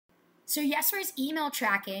So Yesware's email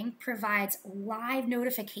tracking provides live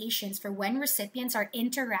notifications for when recipients are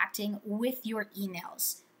interacting with your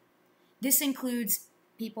emails. This includes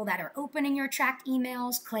people that are opening your tracked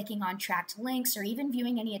emails, clicking on tracked links, or even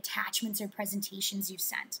viewing any attachments or presentations you've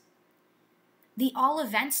sent. The All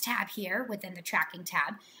Events tab here within the Tracking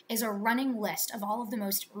tab is a running list of all of the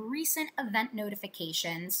most recent event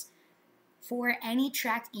notifications for any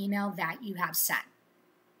tracked email that you have sent.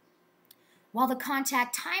 While the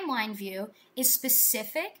Contact Timeline view is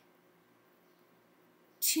specific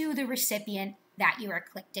to the recipient that you are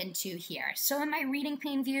clicked into here. So in my Reading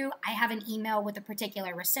Pane view, I have an email with a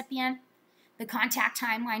particular recipient. The Contact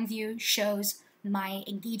Timeline view shows my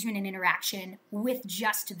engagement and interaction with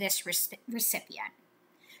just this recipient.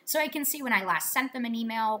 So I can see when I last sent them an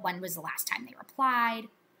email, when was the last time they replied,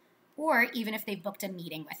 or even if they booked a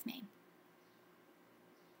meeting with me.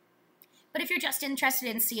 But if you're just interested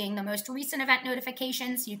in seeing the most recent event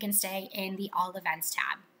notifications, you can stay in the All Events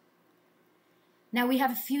tab. Now we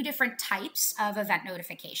have a few different types of event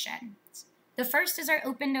notifications. The first is our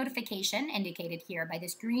open notification, indicated here by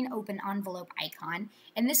this green open envelope icon,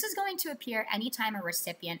 and this is going to appear anytime a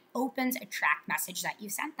recipient opens a tracked message that you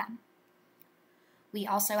sent them. We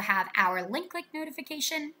also have our link click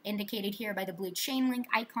notification, indicated here by the blue chain link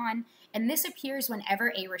icon, and this appears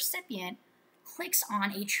whenever a recipient clicks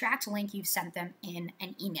on a tracked link you've sent them in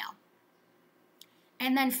an email.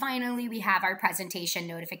 And then finally, we have our presentation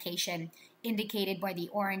notification, indicated by the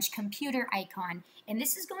orange computer icon, and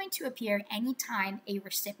this is going to appear anytime a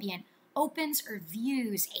recipient opens or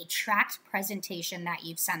views a tracked presentation that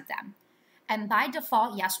you've sent them. And by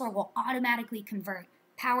default, Yesware will automatically convert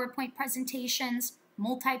PowerPoint presentations,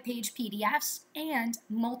 multi-page PDFs, and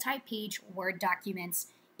multi-page Word documents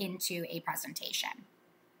into a presentation.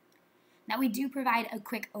 Now, we do provide a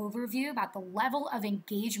quick overview about the level of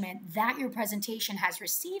engagement that your presentation has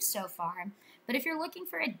received so far, but if you're looking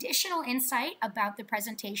for additional insight about the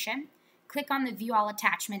presentation, click on the View All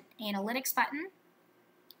Attachment Analytics button,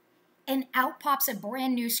 and out pops a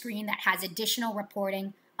brand new screen that has additional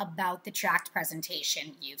reporting about the tracked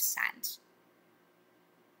presentation you've sent.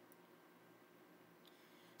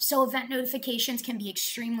 So event notifications can be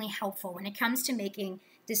extremely helpful when it comes to making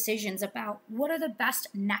decisions about what are the best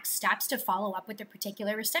next steps to follow up with a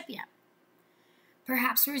particular recipient.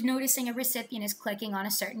 Perhaps we're noticing a recipient is clicking on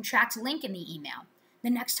a certain tracked link in the email. The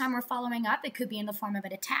next time we're following up, it could be in the form of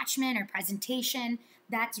an attachment or presentation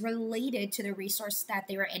that's related to the resource that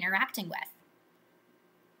they were interacting with.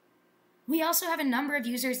 We also have a number of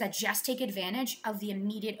users that just take advantage of the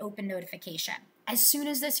immediate open notification. As soon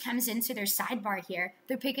as this comes into their sidebar here,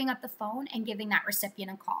 they're picking up the phone and giving that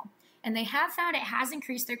recipient a call. And they have found it has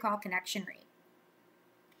increased their call connection rate.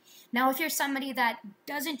 Now, if you're somebody that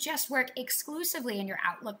doesn't just work exclusively in your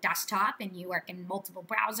Outlook desktop and you work in multiple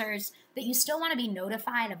browsers, but you still want to be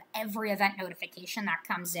notified of every event notification that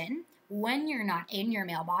comes in when you're not in your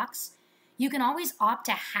mailbox, you can always opt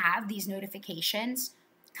to have these notifications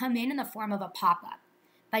come in the form of a pop-up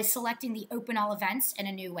by selecting the Open All Events in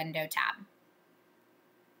a new window tab.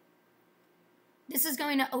 This is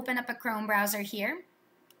going to open up a Chrome browser here,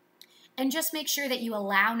 and just make sure that you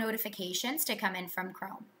allow notifications to come in from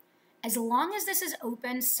Chrome. As long as this is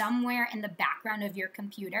open somewhere in the background of your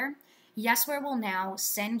computer, Yesware will now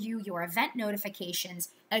send you your event notifications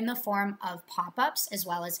in the form of pop-ups as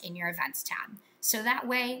well as in your Events tab. So that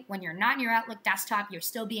way, when you're not in your Outlook desktop, you're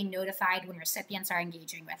still being notified when recipients are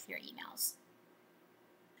engaging with your emails.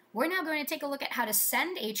 We're now going to take a look at how to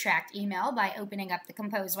send a tracked email by opening up the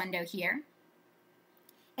Compose window here.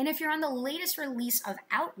 And if you're on the latest release of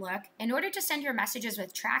Outlook, in order to send your messages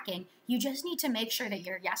with tracking, you just need to make sure that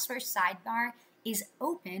your Yesware sidebar is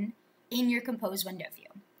open in your Compose window view,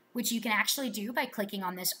 which you can actually do by clicking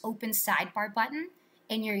on this Open Sidebar button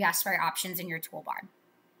in your Yesware options in your toolbar.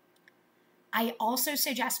 I also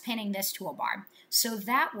suggest pinning this toolbar, so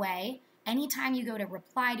that way, anytime you go to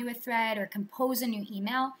reply to a thread or compose a new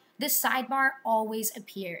email, this sidebar always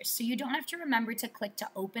appears, so you don't have to remember to click to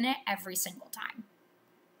open it every single time.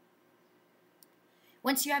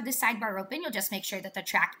 Once you have the sidebar open, you'll just make sure that the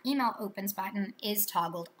Track Email Opens button is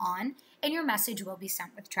toggled on, and your message will be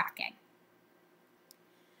sent with tracking.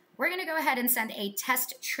 We're going to go ahead and send a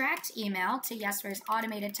test tracked email to Yesware's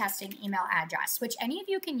automated testing email address, which any of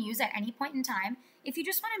you can use at any point in time if you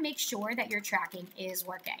just want to make sure that your tracking is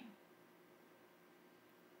working.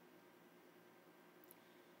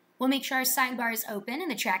 We'll make sure our sidebar is open and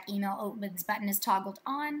the Track Email Opens button is toggled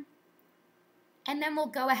on. And then we'll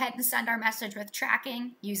go ahead and send our message with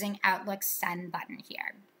tracking using Outlook's Send button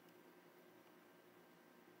here.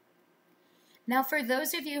 Now, for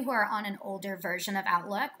those of you who are on an older version of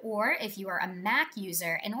Outlook, or if you are a Mac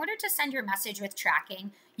user, in order to send your message with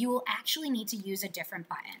tracking, you will actually need to use a different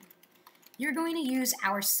button. You're going to use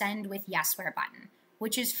our Send with Yesware button,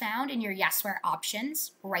 which is found in your Yesware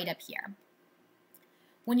options right up here.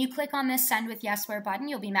 When you click on this Send with Yesware button,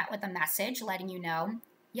 you'll be met with a message letting you know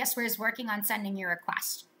Yesware is working on sending your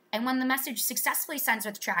request. And when the message successfully sends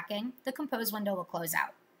with tracking, the Compose window will close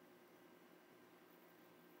out.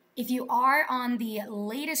 If you are on the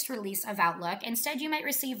latest release of Outlook, instead you might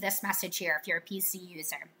receive this message here if you're a PC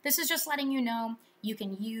user. This is just letting you know you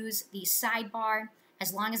can use the sidebar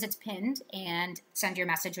as long as it's pinned and send your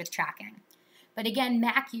message with tracking. But again,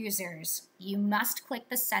 Mac users, you must click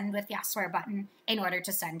the Send with Yesware button in order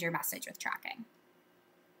to send your message with tracking.